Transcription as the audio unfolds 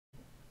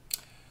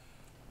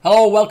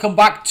Hello, welcome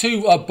back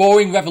to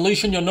Boring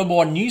Revolution, your number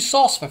one news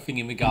source for everything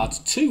in regards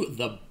to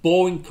the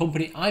Boring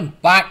Company. I'm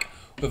back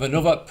with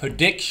another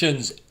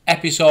predictions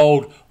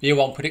episode. We're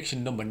on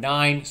prediction number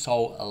 9,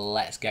 so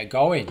let's get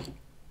going.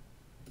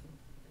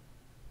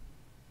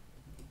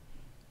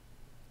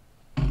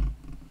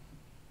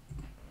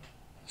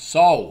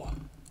 So,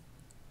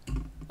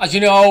 as you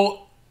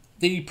know,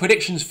 the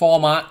predictions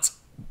format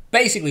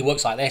basically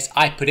works like this.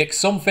 I predict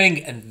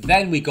something and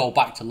then we go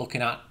back to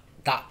looking at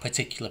that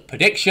particular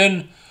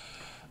prediction.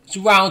 It's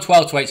around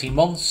 12 to 18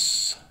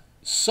 months.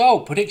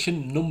 So,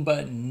 prediction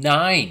number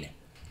 9.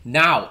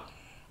 Now,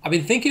 I've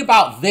been thinking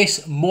about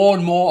this more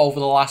and more over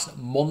the last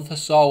month or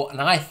so,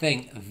 and I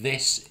think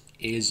this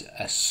is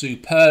a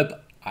superb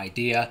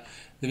idea.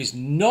 There is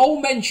no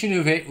mention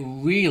of it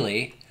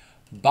really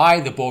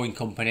by the Boring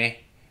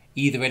Company,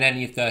 either in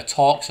any of their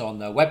talks or on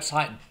their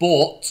website,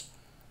 but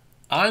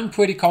I'm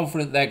pretty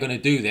confident they're going to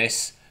do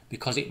this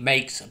because it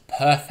makes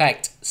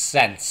perfect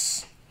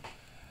sense.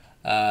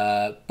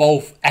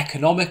 Both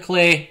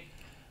economically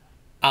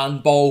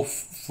and both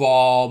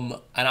from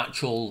an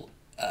actual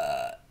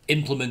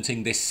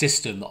implementing this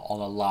system on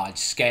a large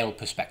scale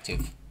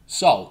perspective.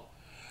 So,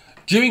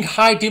 during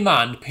high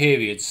demand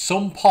periods,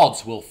 some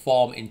pods will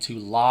form into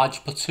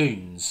large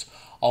platoons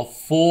of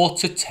 4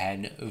 to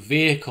 10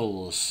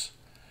 vehicles.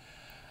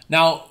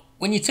 Now,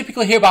 when you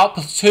typically hear about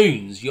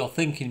platoons, you're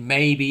thinking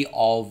maybe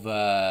of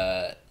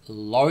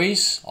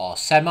lorries or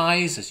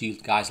semis, as you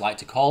guys like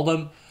to call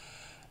them.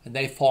 And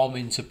they form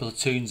into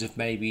platoons of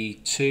maybe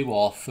 2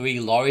 or 3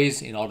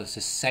 lorries in order to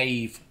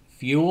save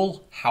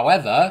fuel.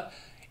 However,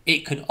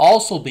 it can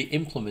also be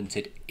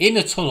implemented in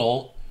a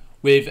tunnel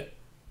with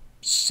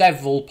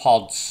several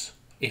pods,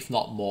 if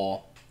not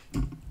more.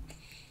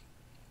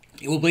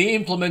 It will be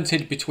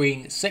implemented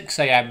between 6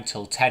 AM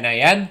till 10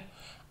 AM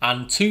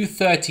and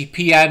 2:30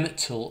 PM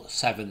till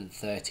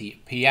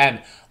 7:30 PM.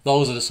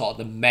 Those are the sort of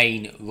the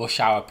main rush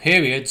hour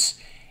periods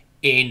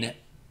in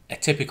a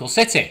typical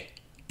city.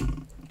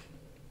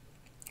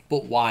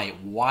 But why?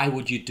 Why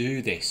would you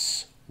do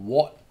this?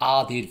 What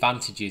are the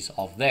advantages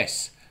of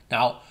this?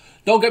 Now,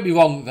 don't get me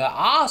wrong, there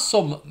are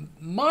some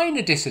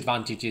minor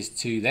disadvantages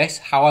to this.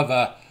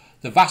 However,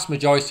 the vast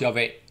majority of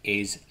it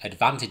is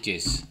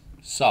advantages.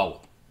 So,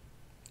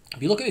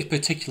 if you look at this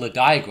particular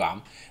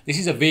diagram, this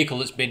is a vehicle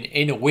that's been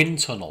in a wind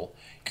tunnel.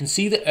 You can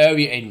see the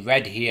area in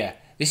red here.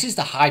 This is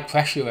the high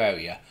pressure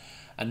area.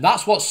 And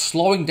that's what's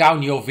slowing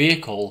down your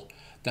vehicle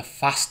the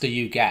faster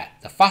you get.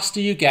 The faster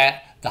you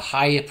get, the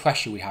higher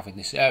pressure we have in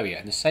this area.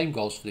 And the same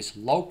goes for this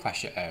low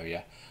pressure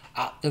area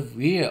at the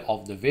rear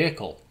of the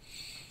vehicle.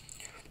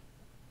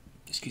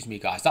 Excuse me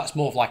guys, that's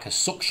more of like a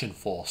suction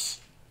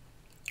force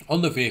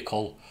on the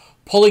vehicle,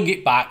 pulling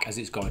it back as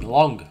it's going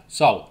along.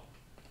 So,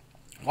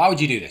 why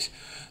would you do this?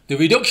 The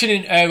reduction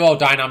in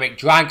aerodynamic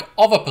drag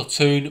of a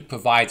platoon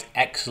provides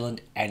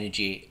excellent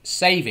energy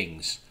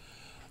savings.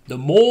 The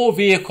more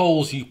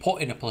vehicles you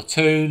put in a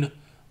platoon,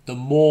 the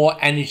more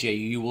energy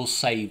you will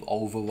save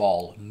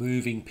overall,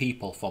 moving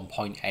people from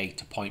point A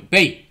to point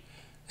B.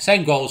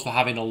 Same goes for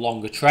having a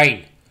longer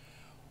train.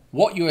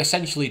 What you're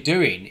essentially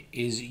doing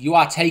is you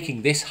are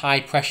taking this high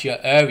pressure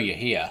area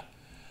here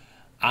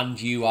and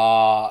you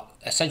are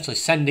essentially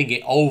sending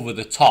it over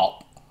the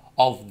top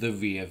of the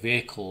rear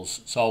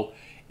vehicles. So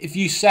if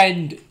you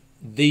send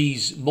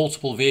these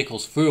multiple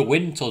vehicles through a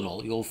wind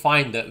tunnel, you'll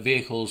find that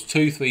vehicles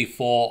 2, 3,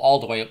 4, all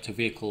the way up to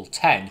vehicle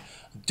 10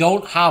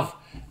 don't have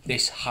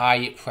this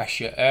high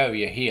pressure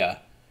area here.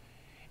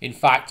 In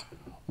fact,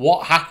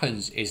 what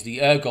happens is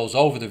the air goes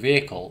over the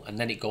vehicle and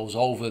then it goes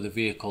over the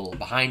vehicle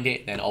behind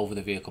it, then over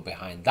the vehicle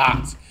behind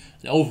that.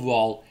 And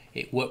overall,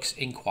 it works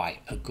in quite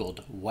a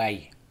good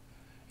way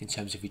in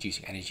terms of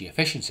reducing energy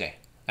efficiency.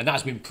 And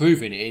that's been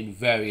proven in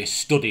various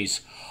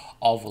studies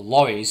of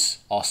lorries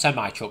or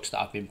semi-trucks that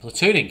have been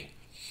platooning.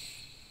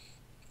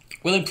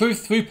 Will improve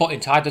throughput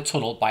inside the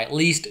tunnel by at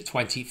least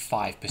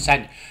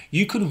 25%.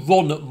 You can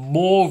run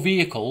more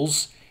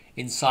vehicles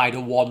inside a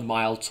 1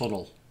 mile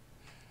tunnel.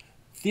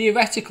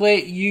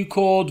 Theoretically, you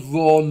could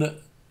run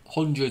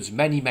hundreds,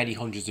 many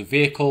hundreds of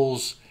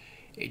vehicles.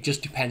 It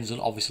just depends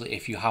on obviously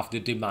if you have the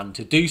demand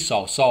to do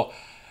so. So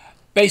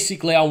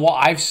basically on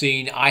what I've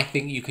seen, I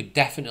think you could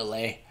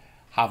definitely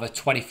have a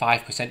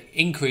 25%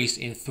 increase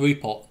in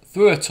throughput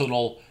through a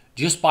tunnel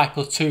just by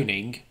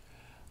platooning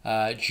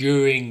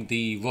during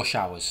the rush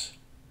hours.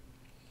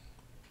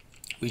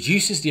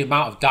 Reduces the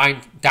amount of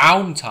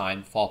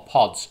downtime for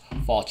pods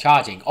for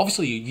charging.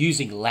 Obviously, you're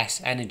using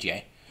less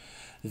energy.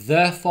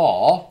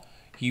 Therefore,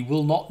 you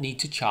will not need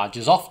to charge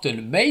as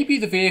often. Maybe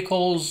the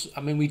vehicles,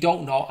 I mean, we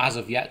don't know as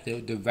of yet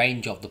the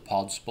range of the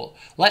pods, but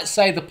let's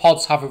say the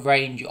pods have a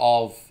range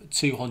of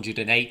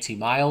 280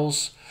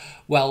 miles.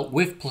 Well,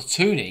 with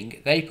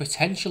platooning, they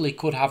potentially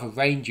could have a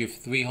range of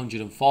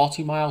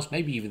 340 miles,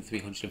 maybe even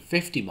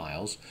 350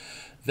 miles.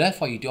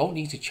 Therefore, you don't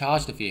need to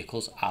charge the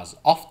vehicles as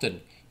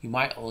often. You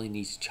might only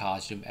need to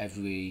charge them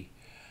every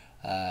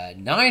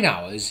 9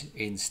 hours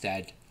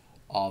instead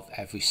of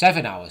every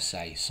 7 hours,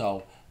 say.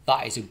 So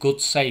that is a good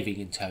saving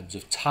in terms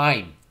of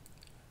time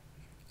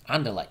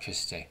and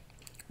electricity.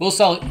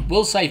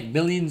 will save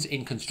millions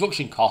in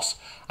construction costs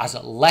as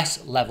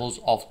less levels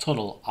of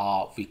tunnel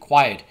are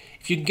required.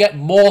 If you can get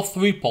more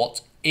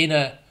throughput in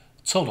a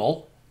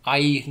tunnel,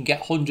 i.e. you can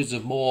get hundreds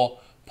of more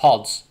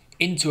pods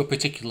into a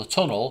particular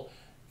tunnel,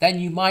 then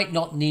you might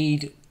not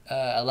need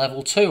a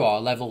level 2 or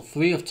a level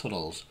 3 of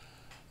tunnels.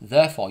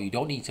 Therefore, you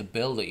don't need to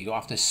build it. You don't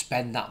have to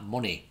spend that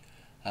money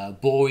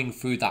boring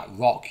through that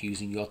rock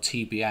using your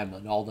TBM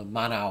and all the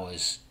man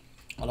hours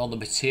and all the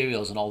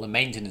materials and all the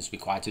maintenance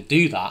required to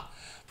do that.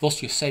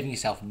 Thus, you're saving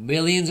yourself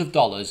millions of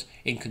dollars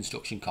in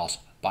construction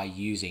costs by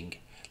using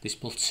this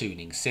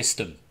platooning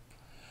system.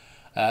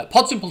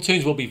 Pods and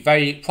platoons will be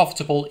very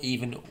profitable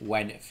even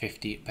when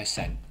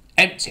 50%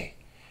 empty.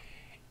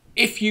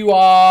 If you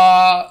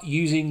are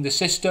using the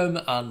system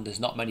and there's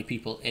not many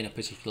people in a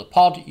particular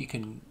pod, you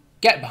can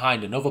get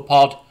behind another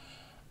pod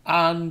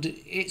and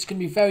it's going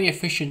to be very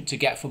efficient to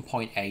get from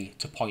point A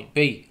to point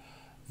B.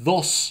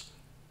 Thus,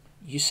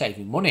 you're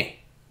saving money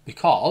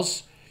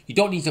because you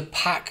don't need to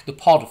pack the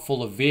pod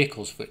full of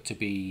vehicles for it to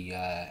be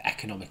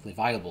economically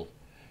viable.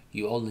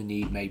 You only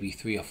need maybe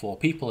 3 or 4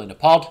 people in a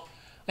pod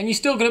and you're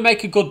still going to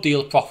make a good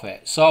deal of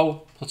profit.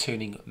 So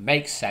platooning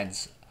makes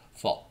sense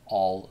for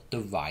all the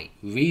right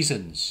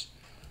reasons.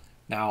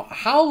 Now,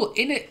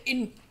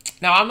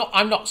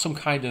 I'm not some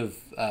kind of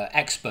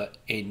expert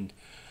in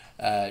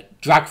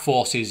drag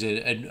forces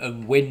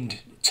and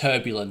wind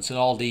turbulence and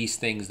all these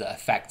things that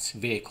affect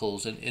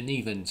vehicles and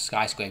even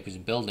skyscrapers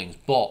and buildings,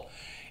 but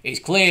it's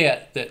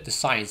clear that the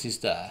science is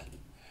there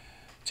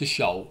to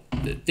show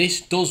that this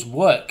does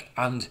work,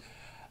 and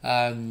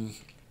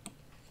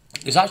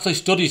there's actually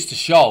studies to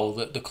show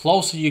that the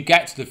closer you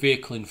get to the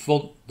vehicle in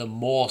front, the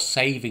more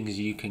savings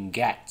you can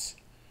get.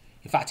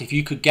 In fact, if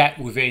you could get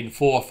within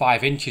 4 or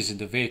 5 inches of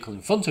the vehicle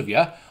in front of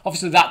you,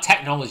 obviously that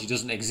technology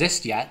doesn't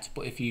exist yet,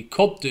 but if you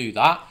could do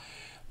that,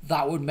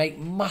 that would make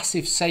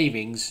massive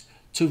savings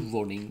to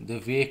running the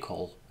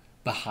vehicle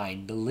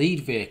behind the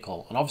lead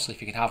vehicle. And obviously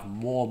if you can have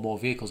more and more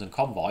vehicles in a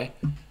convoy,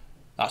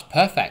 that's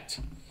perfect.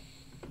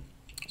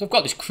 So I've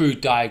got this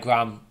crude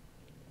diagram.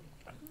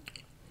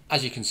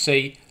 As you can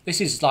see,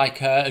 this is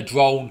like a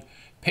drone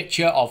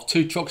picture of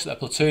 2 trucks that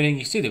are platooning.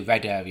 You see the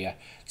red area.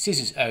 This is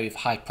this area of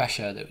high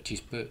pressure which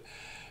is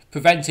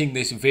preventing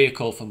this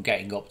vehicle from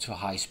getting up to a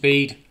high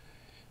speed.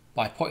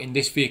 By putting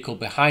this vehicle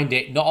behind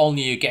it, not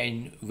only are you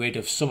getting rid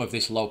of some of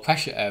this low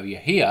pressure area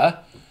here,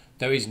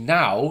 there is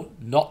now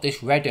not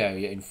this red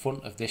area in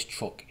front of this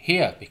truck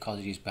here because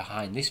it is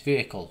behind this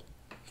vehicle.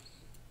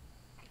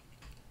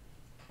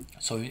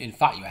 So in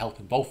fact, you're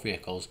helping both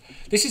vehicles.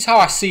 This is how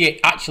I see it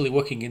actually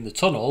working in the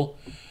tunnel.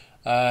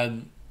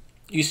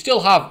 You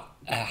still have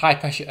a high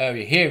pressure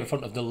area here in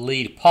front of the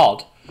lead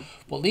pod,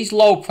 but these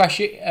low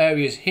pressure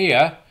areas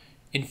here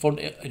in front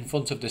of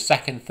the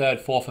 2nd,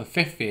 3rd, 4th and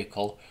 5th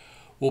vehicle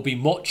will be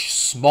much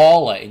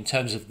smaller in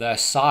terms of their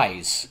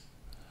size,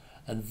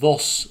 and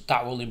thus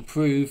that will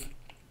improve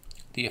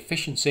the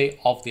efficiency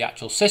of the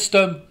actual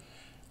system,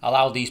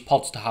 allow these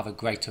pods to have a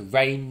greater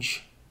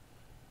range,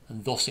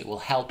 and thus it will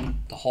help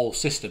the whole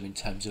system in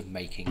terms of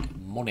making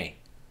money.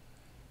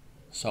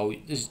 So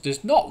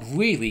there's not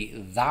really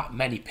that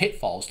many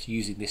pitfalls to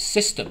using this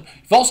system.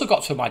 You've also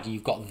got to imagine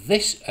you've got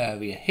this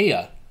area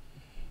here,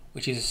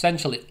 which is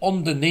essentially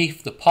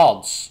underneath the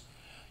pods.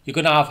 You're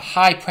going to have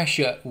high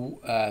pressure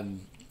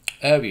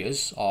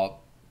areas or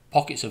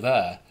pockets of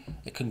air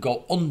that can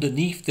go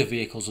underneath the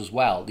vehicles as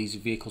well. These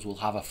vehicles will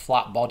have a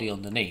flat body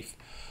underneath.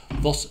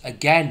 Thus,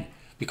 again,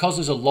 because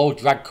there's a low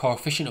drag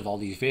coefficient of all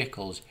these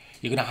vehicles,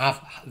 you're going to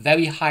have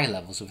very high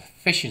levels of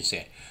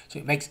efficiency. So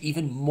it makes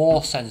even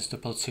more sense to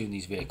platoon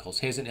these vehicles.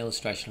 Here's an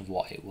illustration of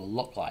what it will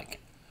look like.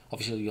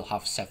 Obviously, you'll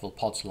have several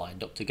pods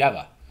lined up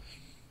together.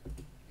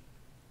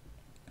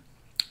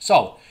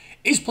 So,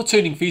 is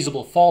platooning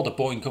feasible for the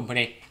Boeing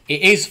company?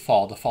 It is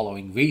for the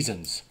following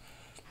reasons.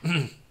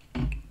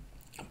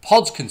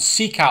 Pods can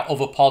seek out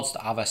other pods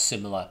that have a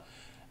similar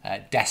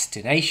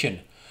destination.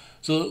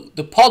 So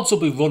the pods will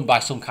be run by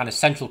some kind of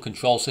central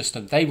control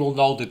system. They will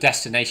know the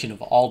destination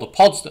of all the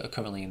pods that are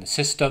currently in the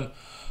system.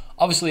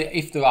 Obviously,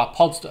 if there are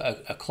pods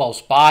that are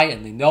close by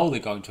and they know they're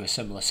going to a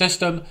similar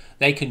system,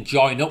 they can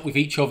join up with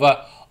each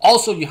other.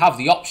 Also, you have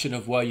the option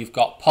of where you've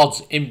got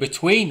pods in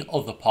between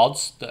other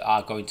pods that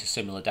are going to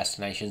similar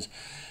destinations.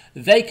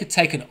 They could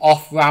take an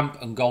off-ramp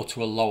and go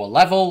to a lower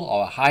level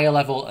or a higher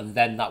level, and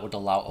then that would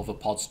allow other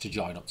pods to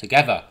join up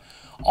together.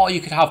 Or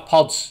you could have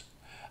pods,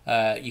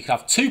 you could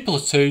have 2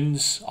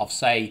 platoons of,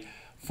 say,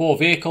 4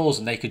 vehicles,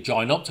 and they could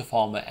join up to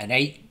form an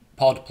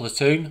 8-pod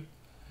platoon.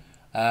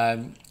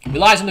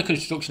 Relies on the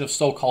construction of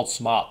so-called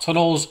smart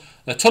tunnels.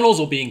 The tunnels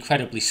will be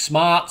incredibly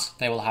smart.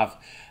 They will have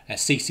a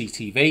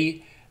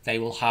CCTV. They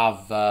will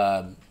have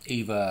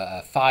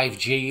either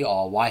 5G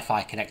or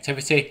Wi-Fi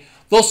connectivity.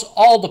 Thus,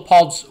 all the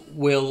pods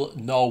will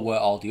know where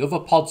all the other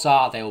pods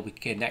are. They will be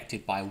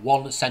connected by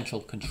one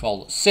central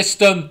control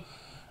system.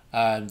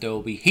 There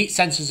will be heat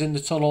sensors in the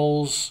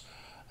tunnels.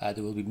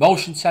 There will be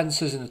motion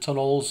sensors in the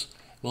tunnels.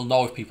 We'll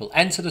know if people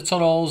enter the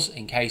tunnels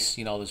in case,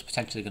 you know, there's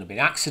potentially going to be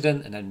an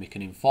accident, and then we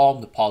can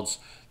inform the pods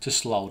to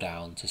slow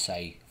down to,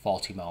 say,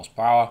 40 miles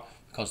per hour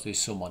because there's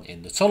someone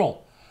in the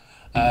tunnel.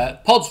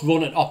 Pods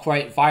run and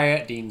operate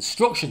via the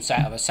instruction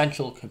set of a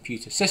central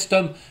computer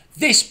system.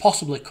 This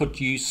possibly could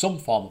use some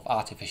form of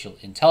artificial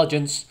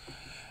intelligence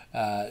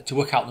to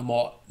work out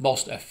the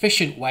most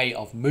efficient way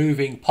of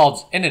moving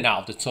pods in and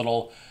out of the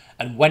tunnel,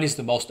 and when is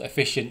the most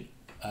efficient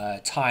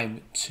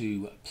time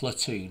to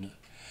platoon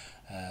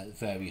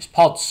various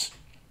pods.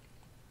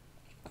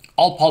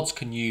 All pods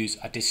can use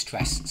a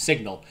distress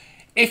signal.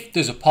 If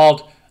there's a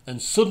pod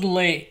and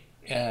suddenly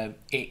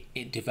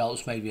it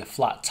develops maybe a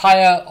flat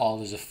tyre or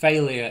there's a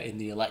failure in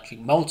the electric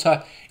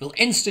motor, it will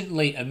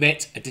instantly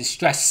emit a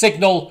distress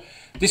signal.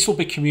 This will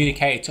be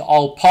communicated to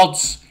all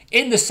pods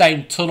in the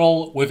same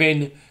tunnel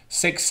within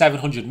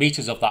 600-700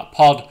 meters of that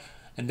pod,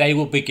 and they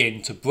will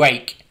begin to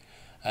brake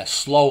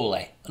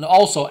slowly. And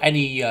also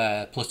any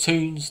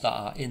platoons that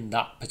are in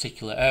that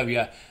particular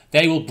area,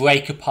 they will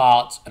break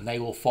apart and they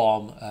will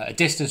form a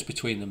distance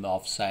between them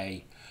of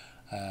say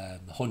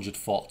 100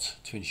 foot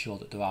to ensure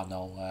that there are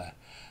no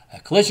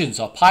collisions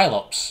or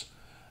pile-ups.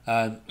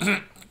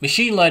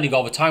 Machine learning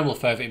over time will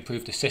further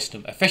improve the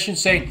system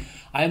efficiency.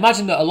 I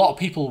imagine that a lot of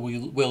people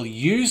will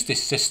use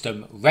this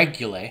system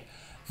regularly,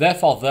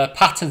 therefore their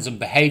patterns and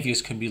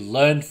behaviours can be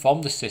learned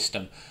from the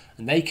system,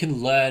 and they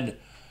can learn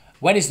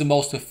when is the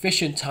most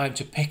efficient time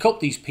to pick up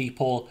these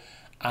people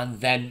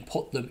and then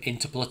put them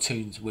into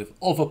platoons with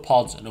other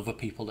pods and other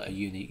people that are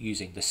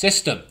using the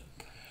system.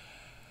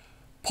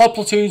 Pod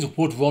platoons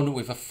would run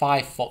with a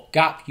 5-foot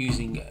gap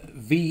using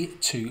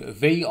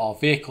V2V or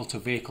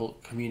vehicle-to-vehicle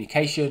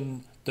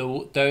communication.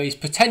 There is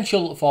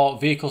potential for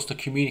vehicles to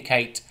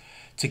communicate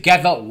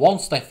together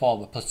once they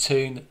form a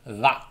platoon.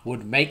 That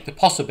would make the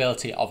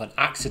possibility of an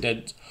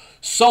accident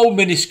so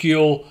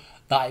minuscule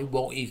that it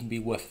won't even be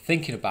worth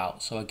thinking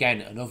about. So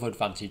again, another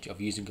advantage of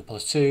using a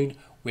platoon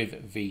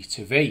with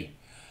V2V.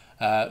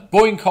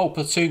 Boeing code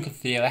platoon can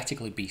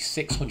theoretically be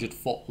 600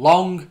 foot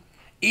long,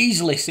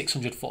 easily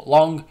 600 foot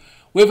long,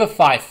 with a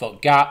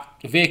 5-foot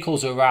gap. The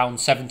vehicles are around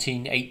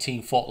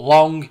 17-18 foot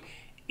long.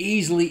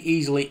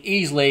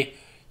 Easily,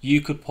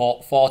 you could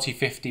put 40,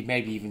 50,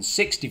 maybe even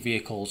 60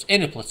 vehicles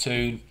in a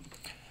platoon,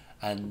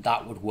 and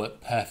that would work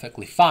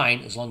perfectly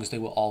fine as long as they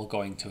were all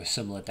going to a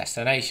similar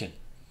destination.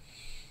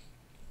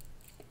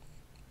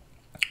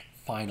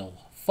 Final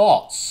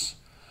thoughts.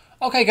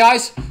 Okay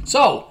guys,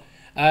 so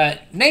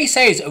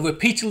naysayers are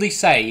repeatedly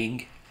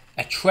saying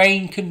a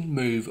train can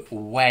move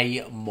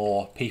way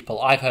more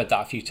people. I've heard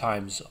that a few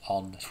times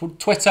on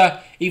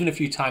Twitter, even a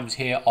few times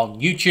here on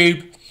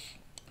YouTube.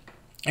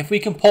 If we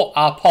can put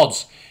our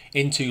pods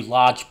into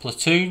large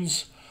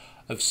platoons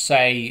of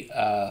say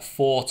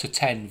 4 to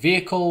 10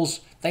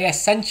 vehicles, they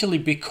essentially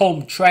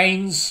become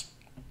trains.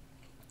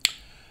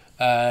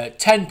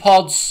 10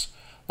 pods,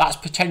 that's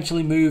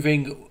potentially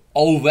moving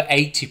over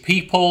 80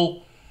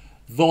 people.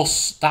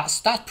 Thus,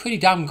 that's pretty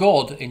damn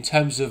good in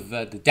terms of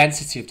the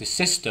density of the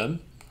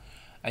system.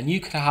 And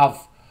you can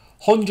have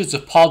hundreds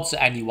of pods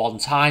at any one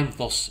time,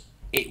 thus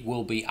it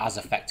will be as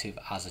effective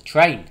as a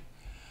train.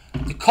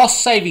 The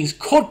cost savings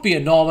could be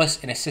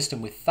enormous in a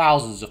system with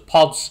thousands of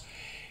pods.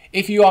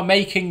 If you are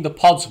making the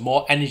pods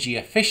more energy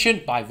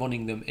efficient by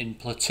running them in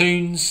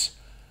platoons,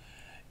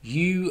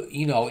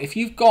 you know, if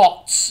you've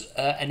got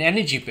an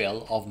energy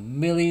bill of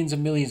millions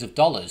and millions of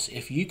dollars,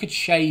 if you could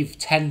shave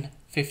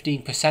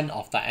 10-15%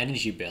 off that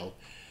energy bill,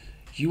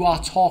 you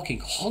are talking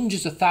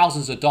hundreds of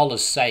thousands of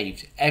dollars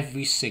saved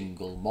every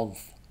single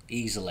month,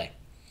 easily.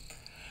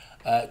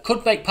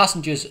 Could make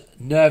passengers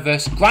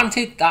nervous.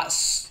 Granted,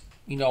 that's,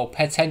 you know,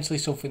 potentially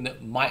something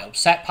that might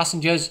upset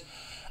passengers.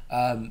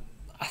 I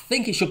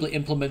think it should be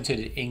implemented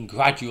in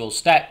gradual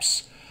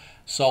steps.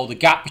 So the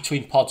gap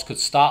between pods could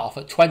start off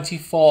at 20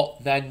 foot,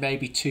 then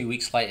maybe 2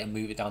 weeks later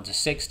move it down to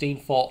 16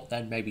 foot,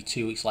 then maybe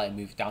 2 weeks later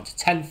move it down to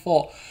 10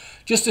 foot,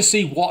 just to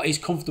see what is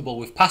comfortable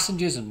with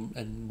passengers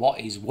and what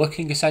is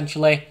working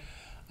essentially.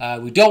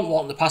 We don't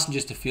want the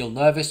passengers to feel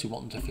nervous, we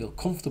want them to feel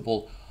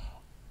comfortable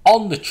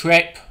on the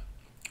trip.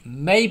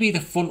 Maybe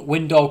the front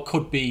window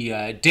could be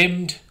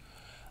dimmed,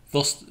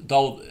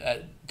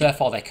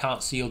 therefore they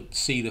can't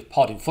see the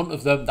pod in front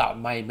of them. That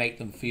may make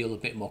them feel a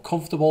bit more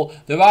comfortable.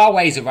 There are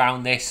ways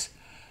around this,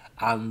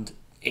 and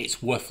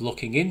it's worth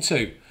looking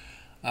into.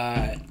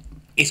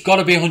 It's got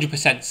to be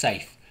 100%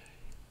 safe.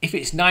 If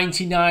it's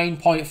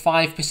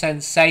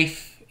 99.5%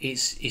 safe,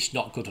 it's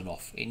not good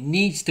enough. It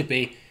needs to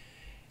be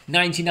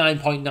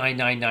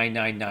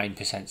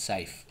 99.99999%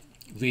 safe,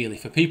 really,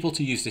 for people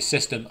to use this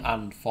system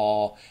and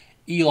for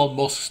Elon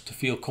Musk to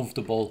feel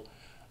comfortable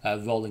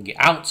rolling it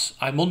out.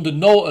 I'm under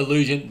no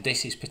illusion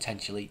this is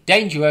potentially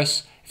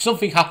dangerous. If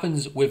something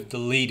happens with the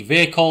lead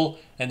vehicle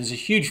and there's a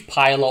huge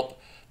pile-up,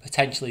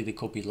 potentially there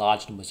could be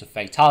large numbers of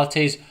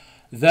fatalities.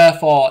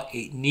 Therefore,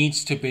 it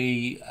needs to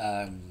be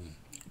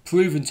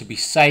proven to be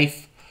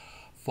safe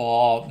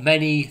for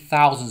many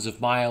thousands of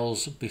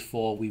miles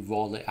before we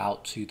roll it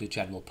out to the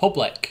general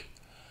public.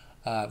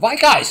 Right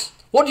guys,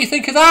 what do you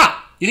think of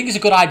that? You think it's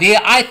a good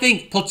idea? I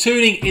think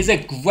platooning is a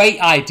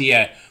great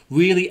idea.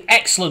 Really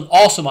excellent,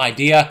 awesome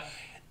idea.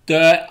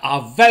 There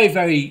are very,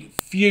 very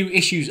few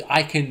issues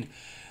I can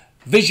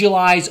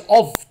visualize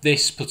of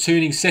this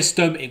platooning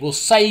system, it will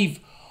save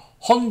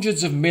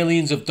hundreds of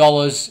millions of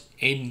dollars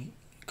in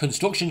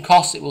construction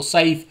costs. It will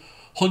save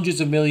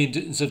hundreds of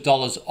millions of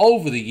dollars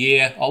over the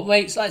year, or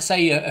let's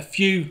say a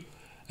few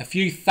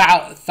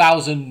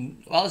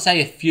thousand, well, let's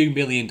say a few $1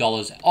 million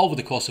over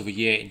the course of a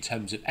year in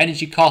terms of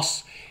energy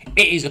costs.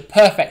 It is a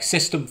perfect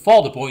system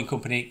for the Boeing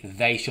company.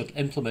 They should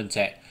implement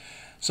it.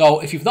 So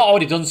if you've not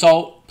already done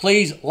so,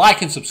 please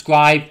like and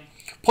subscribe.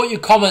 Put your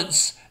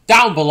comments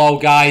down below,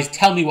 guys.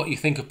 Tell me what you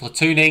think of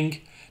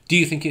platooning. Do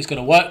you think it's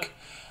going to work?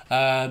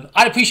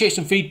 I'd appreciate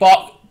some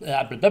feedback.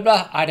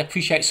 I'd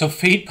appreciate some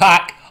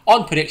feedback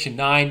on Prediction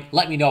 9.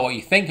 Let me know what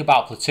you think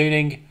about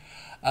platooning.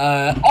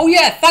 Oh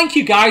yeah, thank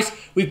you guys.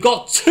 We've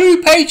got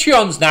 2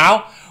 Patreons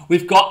now.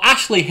 We've got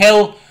Ashley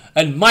Hill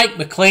and Mike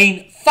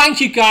McLean.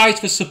 Thank you guys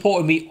for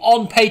supporting me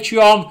on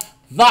Patreon.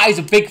 That is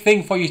a big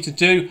thing for you to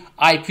do.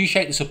 I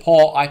appreciate the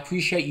support. I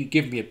appreciate you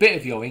giving me a bit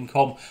of your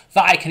income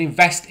that I can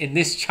invest in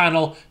this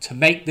channel to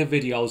make the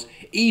videos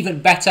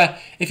even better.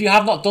 If you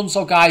have not done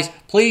so, guys,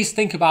 please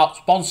think about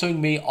sponsoring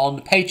me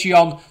on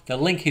Patreon. The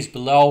link is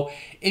below.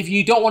 If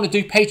you don't want to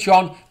do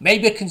Patreon,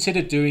 maybe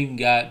consider doing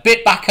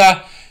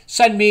Bitbacker.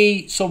 Send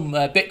me some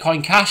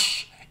Bitcoin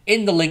Cash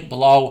in the link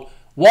below.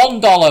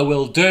 $1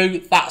 will do.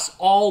 That's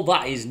all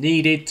that is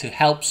needed to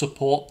help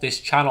support this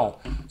channel.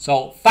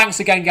 So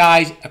thanks again,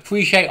 guys.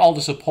 Appreciate all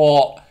the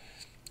support.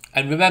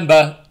 And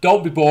remember,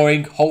 don't be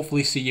boring.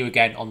 Hopefully see you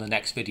again on the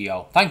next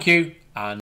video. Thank you. And